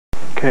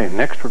Okay,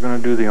 next we're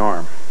going to do the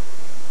arm.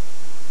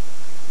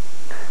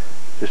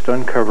 Just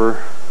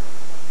uncover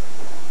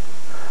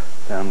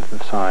down to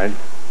the side.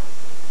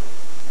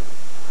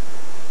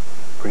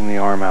 Bring the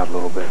arm out a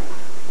little bit.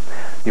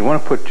 You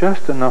want to put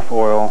just enough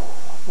oil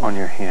on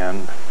your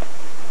hand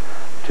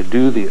to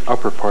do the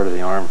upper part of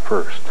the arm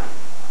first.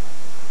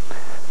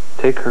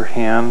 Take her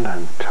hand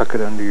and tuck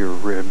it under your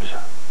ribs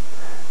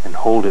and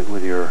hold it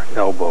with your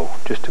elbow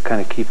just to kind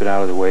of keep it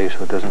out of the way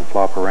so it doesn't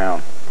flop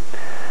around.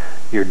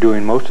 You're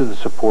doing most of the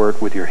support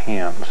with your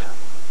hands.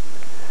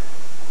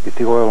 Get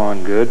the oil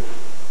on good,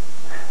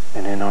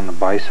 and then on the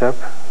bicep,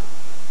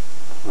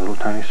 little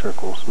tiny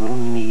circles, little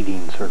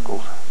kneading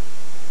circles.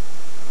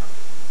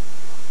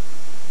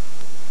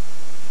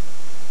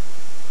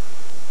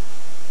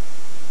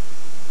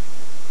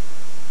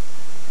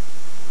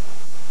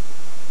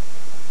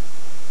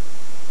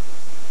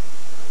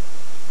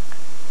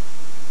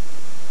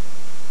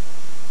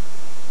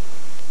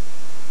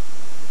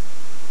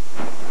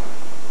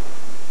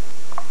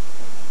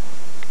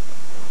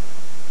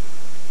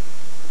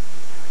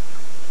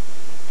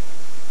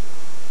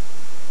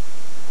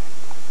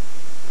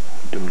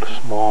 Do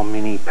a small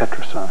mini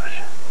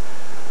petrissage.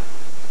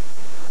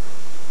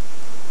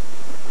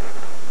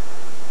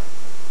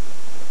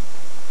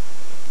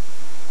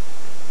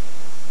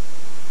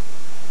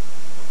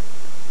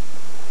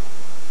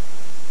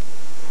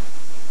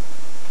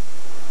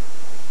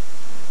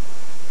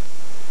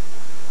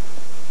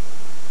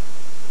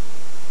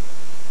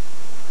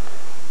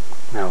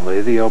 Now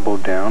lay the elbow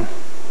down.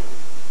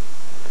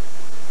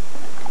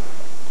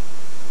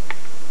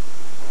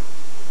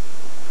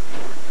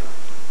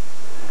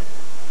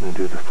 And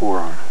do the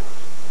forearm.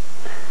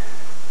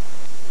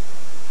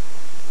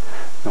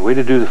 The way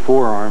to do the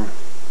forearm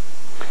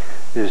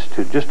is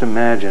to just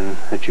imagine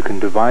that you can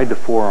divide the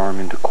forearm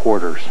into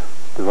quarters.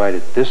 Divide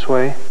it this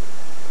way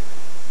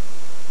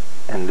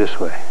and this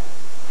way.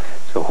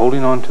 So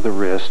holding on to the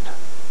wrist,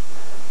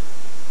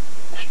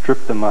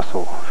 strip the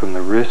muscle from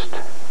the wrist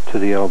to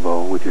the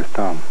elbow with your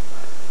thumb.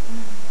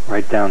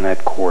 Right down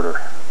that quarter.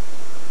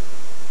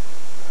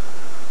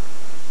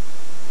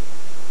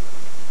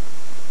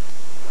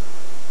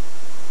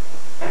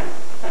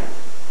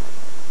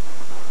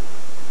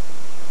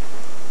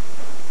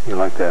 You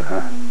like that,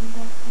 huh?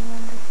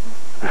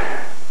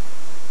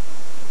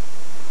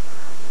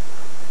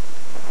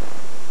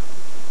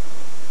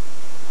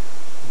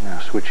 Now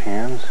switch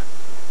hands.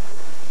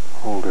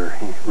 Hold her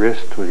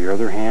wrist with your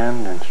other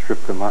hand and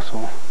strip the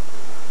muscle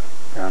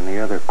down the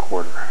other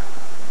quarter.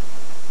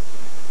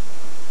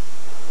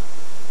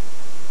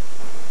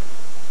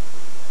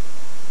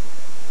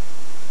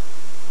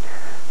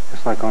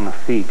 Just like on the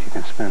feet, you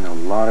can spend a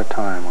lot of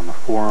time on the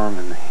forearm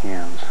and the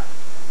hands.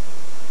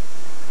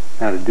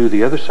 Now to do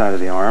the other side of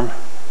the arm,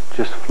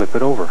 just flip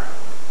it over.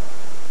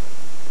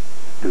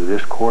 Do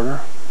this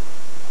quarter.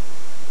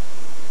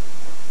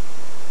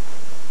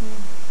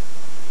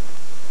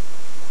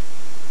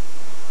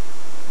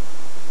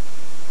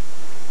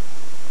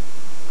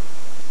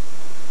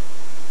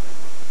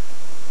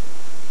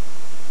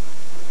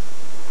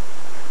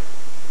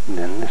 And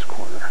then this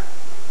quarter.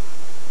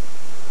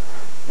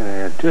 And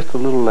add just a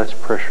little less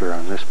pressure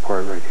on this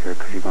part right here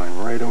because you're going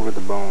right over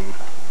the bone.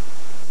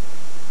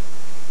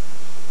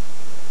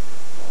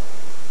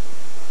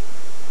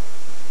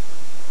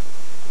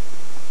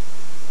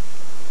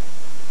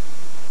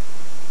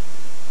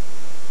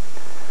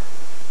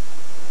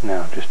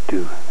 Now just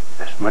do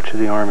as much of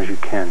the arm as you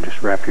can.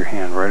 Just wrap your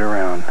hand right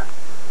around.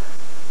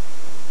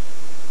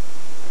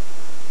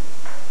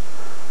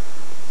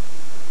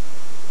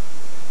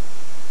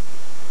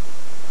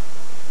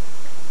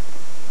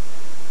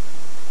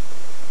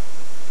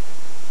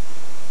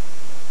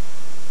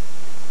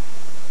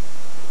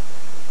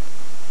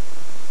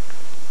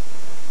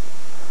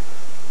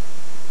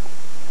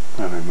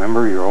 Now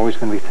remember, you're always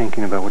going to be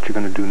thinking about what you're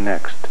going to do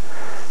next.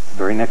 The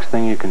very next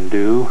thing you can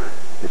do,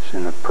 it's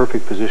in the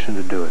perfect position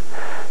to do it.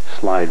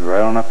 Slide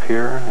right on up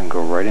here and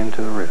go right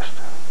into the wrist.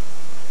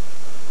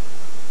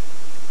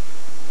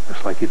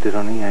 Just like you did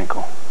on the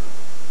ankle.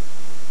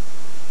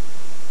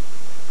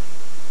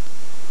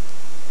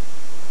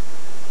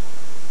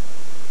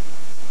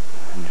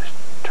 And just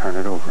turn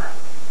it over.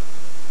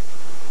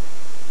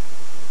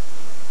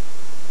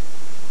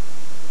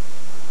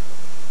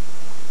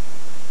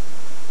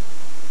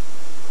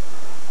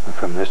 And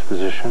from this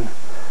position,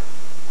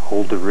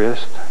 hold the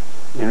wrist,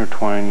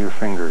 intertwine your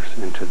fingers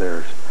into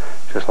theirs,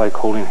 just like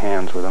holding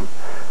hands with them.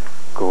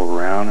 Go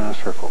around in a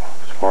circle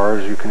as far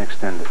as you can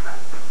extend it.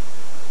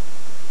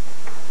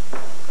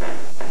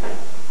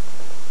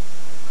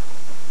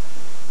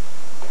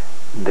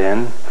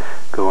 Then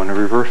go in the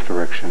reverse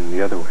direction,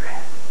 the other way.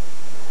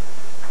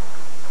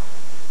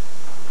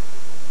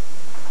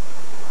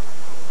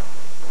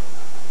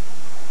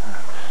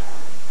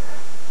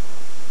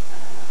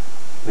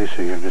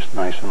 Lisa, you're just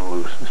nice and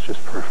loose. It's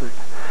just perfect.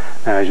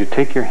 Now as you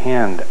take your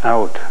hand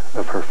out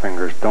of her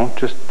fingers, don't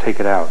just take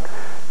it out.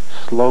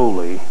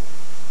 Slowly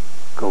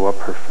go up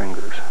her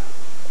fingers.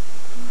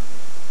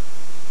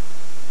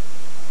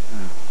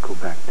 And go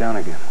back down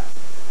again.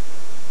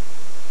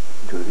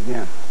 do it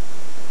again.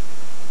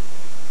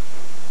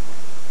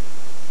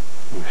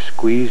 You're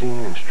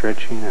squeezing and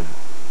stretching and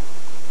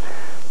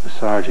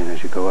massaging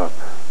as you go up.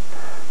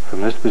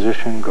 From this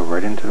position, go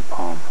right into the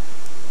palm.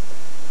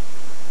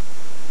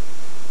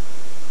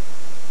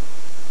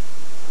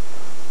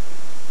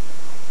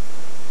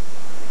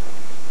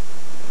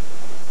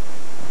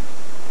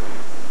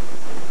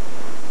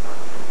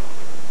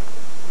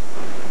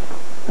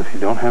 If you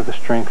don't have the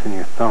strength in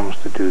your thumbs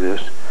to do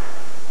this,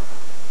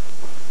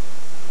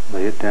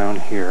 lay it down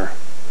here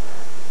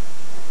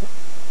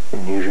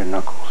and use your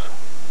knuckles.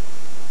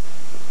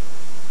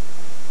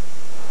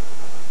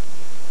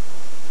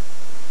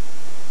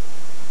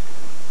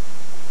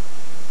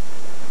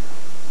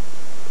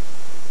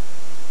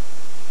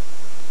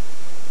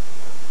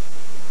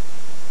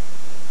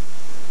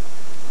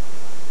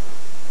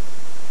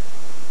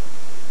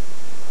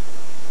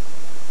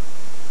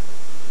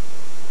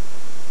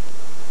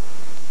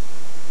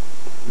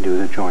 Do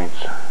the joints.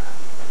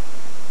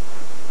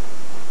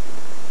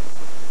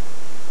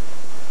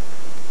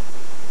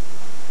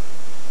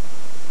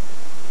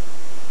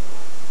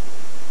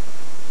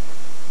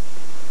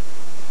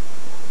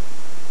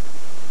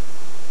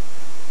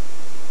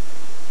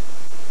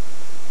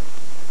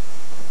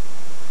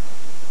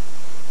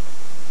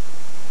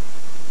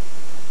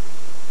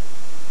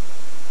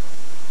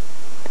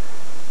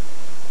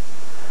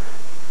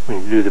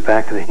 When you do the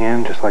back of the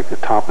hand, just like the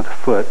top of the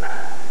foot,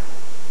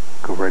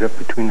 go right up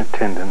between the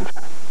tendons.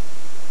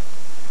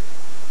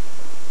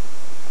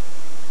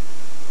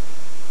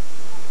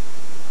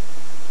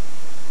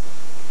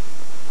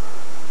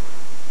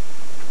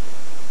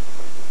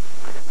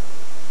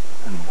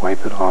 And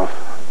wipe it off.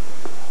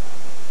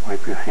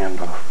 Wipe your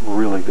hand off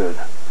really good.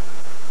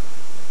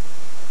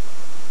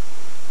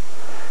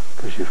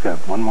 Because you've got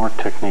one more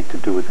technique to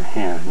do with the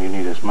hand, and you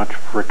need as much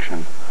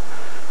friction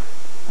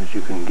as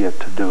you can get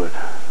to do it.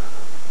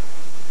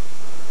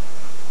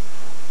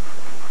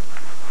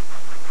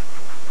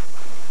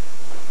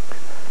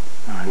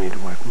 I need to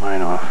wipe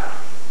mine off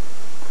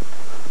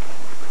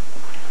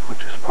as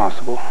much as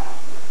possible.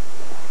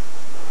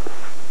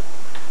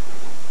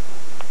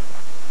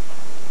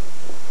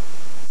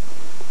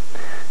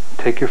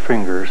 Take your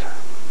fingers,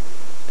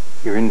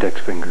 your index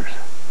fingers,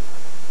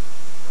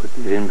 put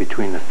it in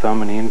between the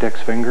thumb and the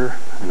index finger,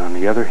 and on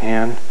the other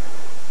hand,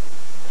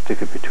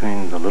 stick it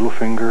between the little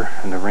finger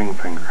and the ring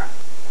finger.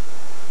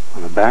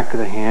 On the back of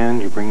the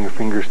hand, you bring your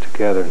fingers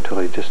together until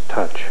they just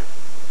touch.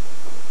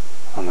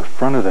 On the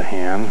front of the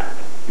hand,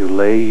 you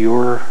lay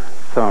your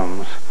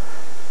thumbs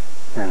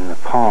and the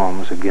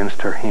palms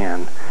against her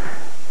hand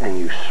and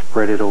you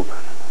spread it open.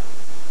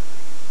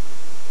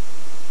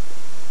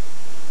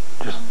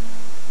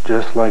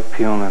 Just like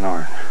peeling an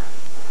orange.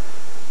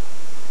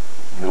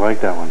 You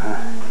like that one, huh?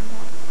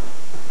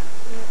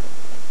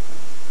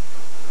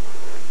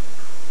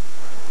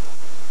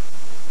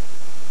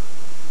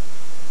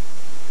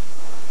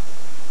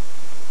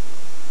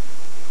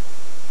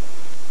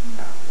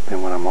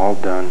 Then when I'm all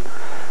done,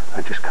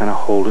 I just kind of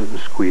hold it and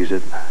squeeze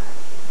it.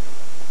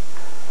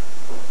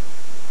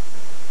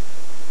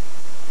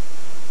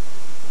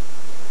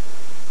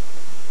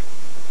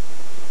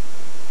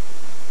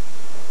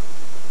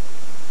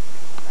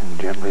 And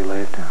gently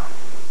lay it down.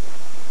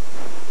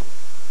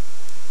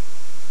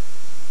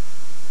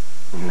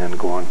 And then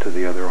go on to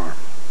the other arm.